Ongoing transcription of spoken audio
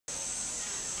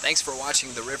Thanks for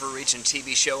watching the River Region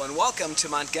TV show, and welcome to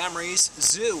Montgomery's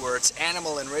Zoo, where it's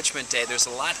Animal Enrichment Day. There's a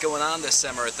lot going on this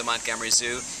summer at the Montgomery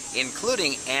Zoo,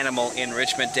 including Animal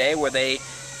Enrichment Day, where they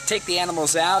take the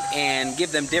animals out and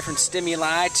give them different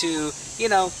stimuli to, you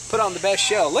know, put on the best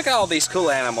show. Look at all these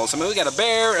cool animals. I mean, we got a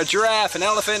bear, a giraffe, an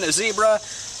elephant, a zebra,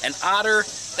 an otter.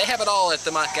 They have it all at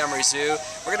the Montgomery Zoo.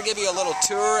 We're going to give you a little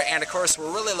tour, and of course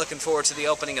we're really looking forward to the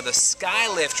opening of the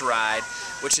Skylift ride,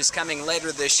 which is coming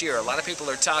later this year. A lot of people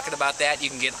are talking about that. You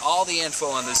can get all the info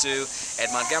on the zoo at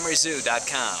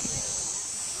montgomeryzoo.com.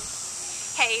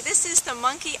 Hey, this is the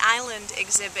Monkey Island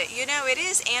exhibit. You know, it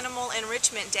is Animal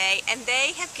Enrichment Day, and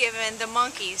they have given the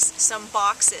monkeys some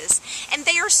boxes. And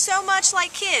they are so much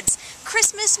like kids.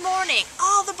 Christmas morning,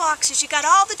 all the boxes, you got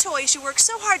all the toys, you worked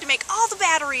so hard to make all the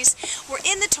batteries were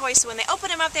in the toys, so when they open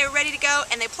them up, they were ready to go,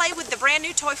 and they play with the brand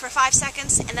new toy for 5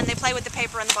 seconds, and then they play with the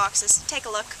paper in the boxes. Take a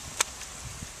look.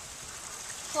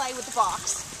 Play with the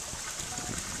box.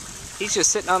 He's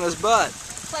just sitting on his butt.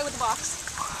 Play with the box.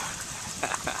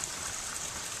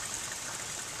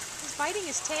 Biting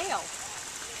his tail.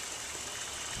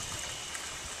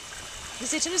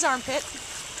 He's itching his armpit.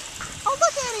 Oh,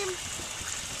 look at him!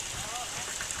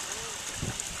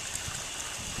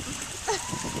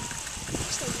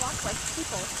 Wish they walk like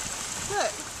people.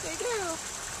 Look, they do.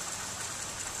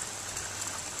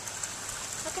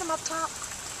 Look at him up top.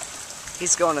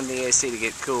 He's going in the AC to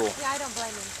get cool. Yeah, I don't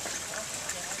blame him.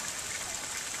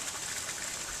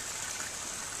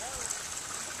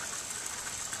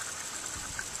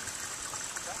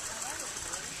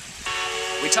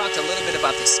 We talked a little bit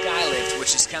about the Skylift,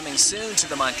 which is coming soon to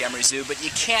the Montgomery Zoo, but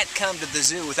you can't come to the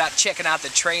zoo without checking out the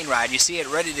train ride. You see it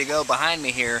ready to go behind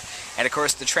me here, and of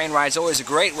course the train ride is always a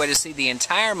great way to see the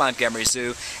entire Montgomery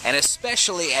Zoo, and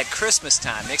especially at Christmas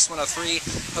time. Mix 103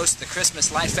 hosts the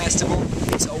Christmas Light Festival.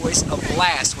 It's always a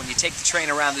blast when you take the train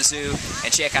around the zoo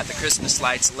and check out the Christmas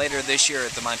lights later this year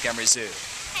at the Montgomery Zoo.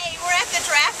 Hey, we're at the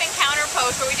Giraffe Encounter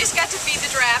Post where we just got to feed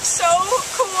the giraffe. So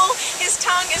cool. His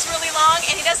tongue is really long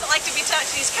and he doesn't like to be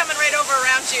touched. He's coming right over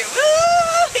around you.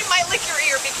 Ooh, he might lick your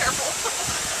ear. Be careful.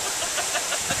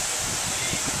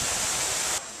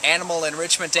 Animal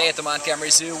Enrichment Day at the Montgomery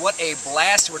Zoo. What a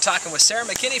blast. We're talking with Sarah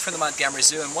McKinney from the Montgomery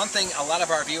Zoo, and one thing a lot of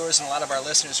our viewers and a lot of our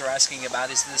listeners are asking about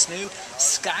is this new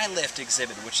Skylift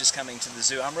exhibit, which is coming to the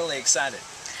zoo. I'm really excited.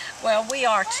 Well, we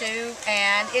are too,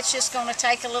 and it's just going to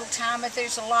take a little time, but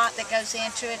there's a lot that goes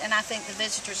into it, and I think the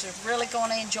visitors are really going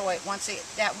to enjoy it once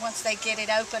they get it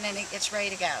open and it gets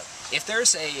ready to go. If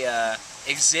there's a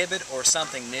exhibit or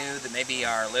something new that maybe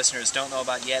our listeners don't know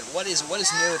about yet, what is new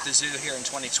at the zoo here in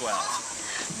 2012?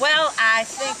 Well, I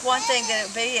think one thing that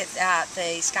it'll be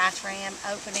the Skytram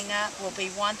opening up will be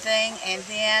one thing, and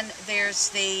then there's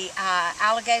the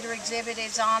alligator exhibit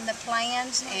is on the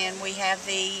plans, and we have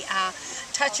the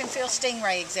touch and feel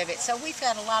stingray exhibit. So we've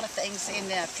got a lot of things in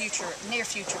the near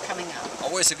future coming up.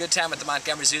 Always a good time at the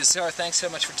Montgomery Zoo. Sarah, thanks so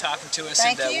much for talking to us.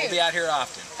 Thank you. We'll be out here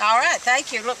often. All right,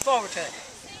 thank you. Look forward to it.